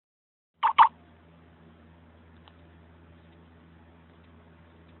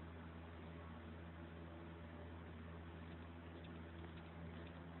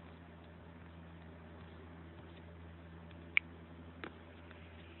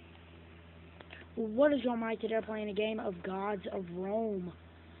What is your mic today playing a game of Gods of Rome?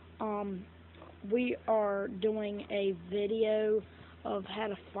 We are doing a video of how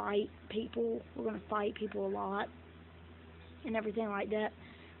to fight people. We're going to fight people a lot and everything like that.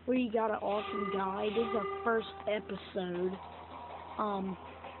 We got an awesome guy. This is our first episode.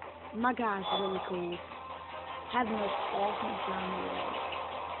 My guy's really cool. Had the most awesome time in the world.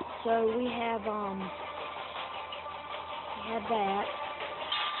 So we have that.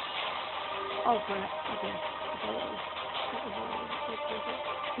 Oh crap, okay.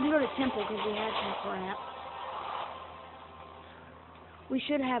 We can go to temple because we had some crap. We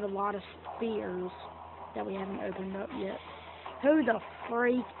should have a lot of spears that we haven't opened up yet. Who the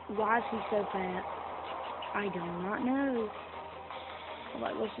freak? Why is he so fat? I do not know.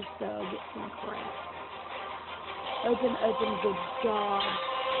 Alright, let's just get some crap. Open, good God.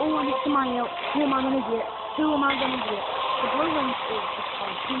 Oh, I hit somebody else. Who am I gonna get? The blue one is just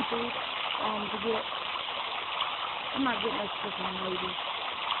people to get. I'm not getting no freaking lady.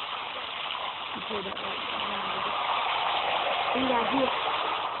 You see that right now. Who did I get?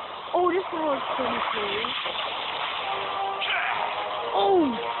 Oh, this one looks pretty cool. Oh,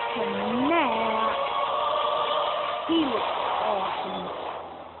 snap. He looks awesome.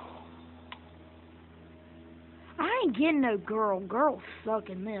 I ain't getting no girl. Girls suck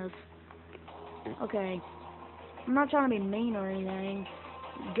in this. Okay. I'm not trying to be mean or anything.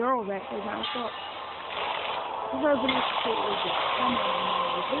 Girls actually kind of suck. Let's open this shit with it. Come on,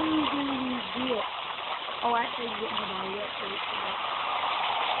 man. Who do you get? Oh, actually, get nobody yet.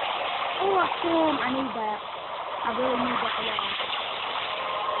 Oh, I saw him. I need that. I really need that a lot.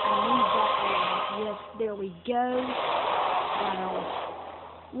 Yes, there we go. Wow.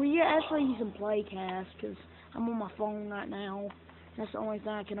 We actually use some Playcast because I'm on my phone right now. That's the only thing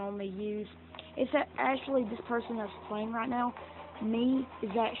I can only use. It's actually this person that's playing right now. Me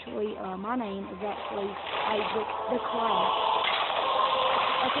is actually, my name is actually Isaac the Craft.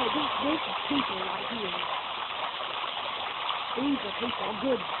 Okay, this is people right here. These are people.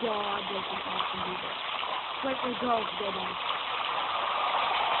 Good God, there's some awesome people. Wait for the girls to go by.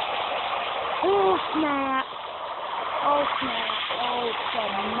 Oh, snap. Oh, snap. Oh,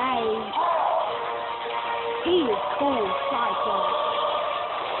 snap. He is cool, Cyclops.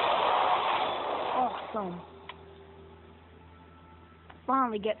 Awesome.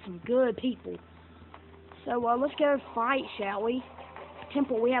 Finally get some good people. So, let's go fight, shall we?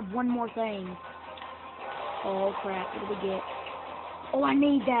 Temple, we have one more thing. Oh, crap. What do we get? Oh, I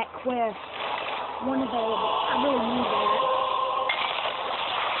need that quest. One available. I really need that.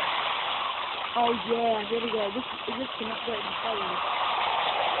 Oh, yeah. Here we go. This can upgrade my players.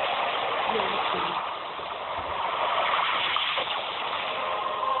 Yeah, that's good.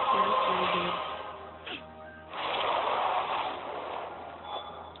 Yeah, that's really good.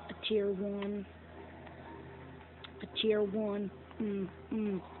 A tier 1. A tier 1. A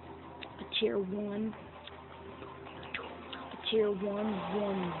tier 1. A tier 1, 1,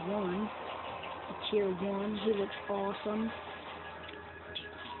 1. A tier 1. He looks awesome.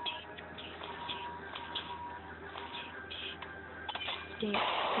 Dip.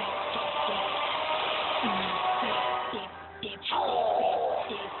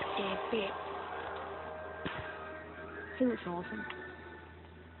 He looks awesome.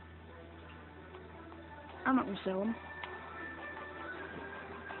 I'm not gonna sell him.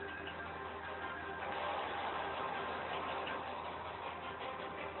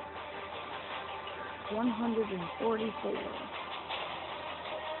 $144.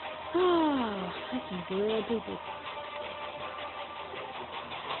 Ah, that's some good people.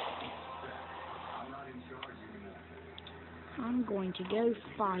 I'm going to go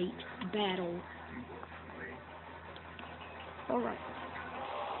fight battle. Alright.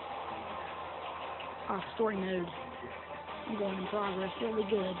 Story mode. I'm going in progress really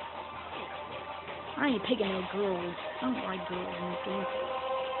good. I ain't picking no girls. I don't like girls in this game.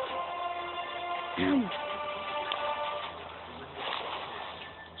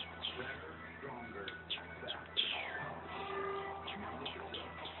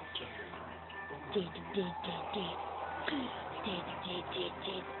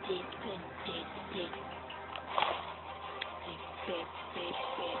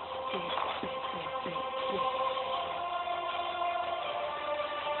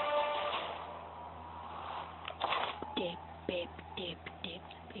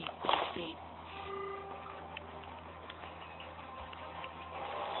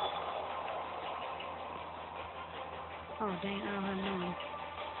 Oh dang, I don't have none.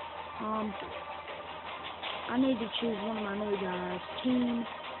 I need to choose one of my new guys. Team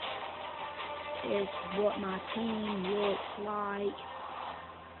is what my team looks like.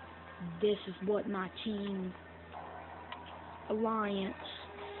 This is what my team alliance.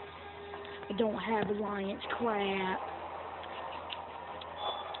 I don't have alliance crap.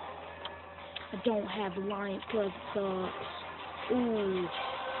 I don't have alliance because it sucks. Ooh.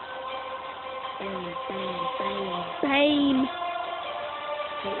 Bam, bam, bam, bam.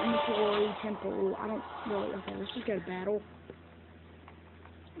 Okay, inventory, temple. I don't really. Okay, let's just go to battle.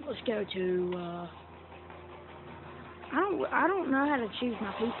 Let's go to. I don't know how to choose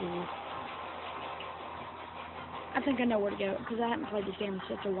my people. I think I know where to go because I haven't played this game in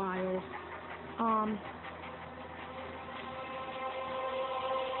such a while.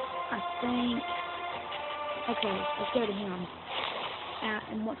 I think. Okay, let's go to him.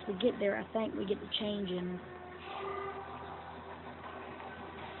 And once we get there, I think we get to change him.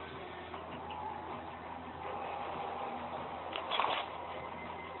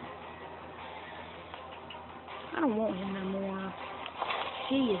 I don't want him no more.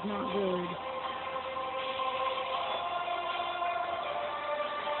 He is not good.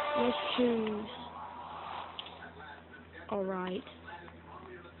 Let's choose. Alright.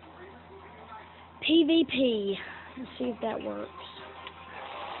 PvP. Let's see if that works.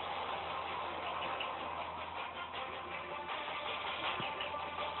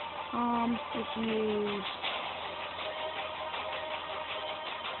 Let's use.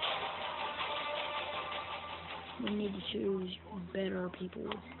 We need to choose better people.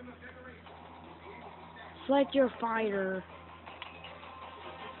 Select your fighter.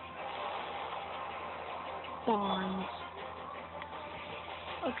 Bonds.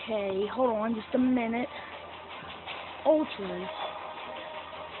 Okay, hold on just a minute. Ultras.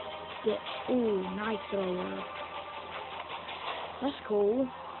 Yeah. Ooh, knife thrower. That's cool.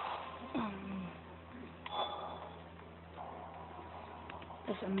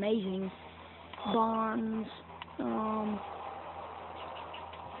 That's amazing. Bonds.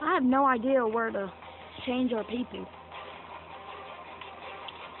 I have no idea where to change our people.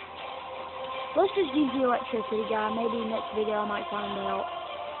 Let's just use the electricity guy. Maybe next video I might find out.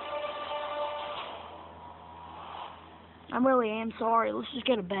 I really am sorry. Let's just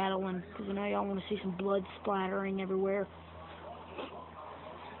get a battling, because I know y'all want to see some blood splattering everywhere.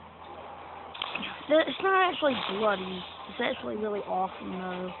 It's not actually bloody. It's actually really awesome,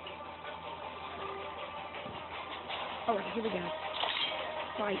 though. Alright, here we go.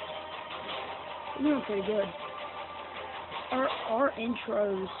 Fight. We're doing pretty good. Our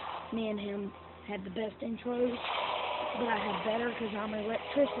intros, me and him had the best intros, but I had better because I'm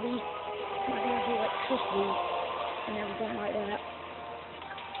electricity. I have electricity and everything like that.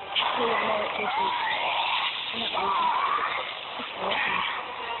 So I'm electricity. And that's awesome. That's awesome.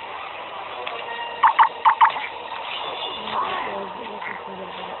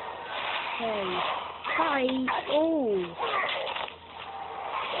 Hey, fight! Oh!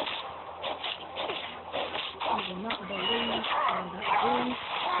 I will not believe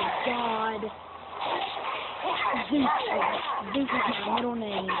God. Zeus. Zeus is my middle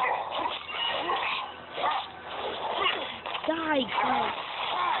name. Die, Christ.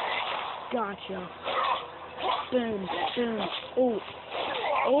 Gotcha. Boom, boom. Oh.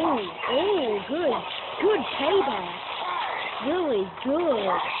 Oh, good. Good payback. Really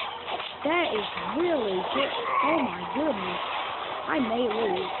good. That is really good. Oh my goodness. I may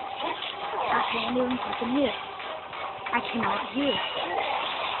lose. I can't even fucking hit. I cannot hit.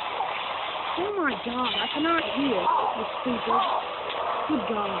 Oh my god, I cannot hit. You stupid. Good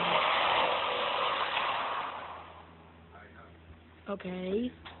god.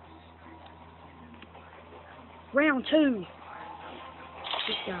 Okay. Round 2.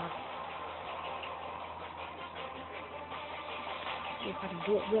 This guy. See if I can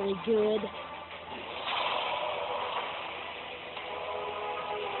do it really good.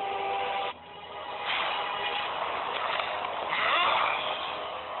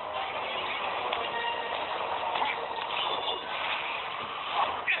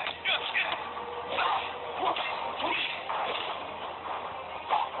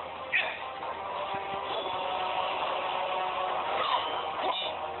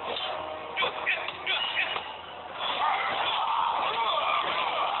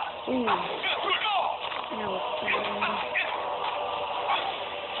 Ooh. No.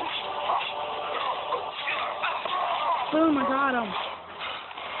 Boom, I got him.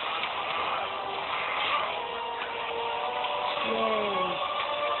 Yay.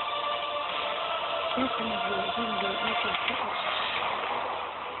 That's gonna be it. That's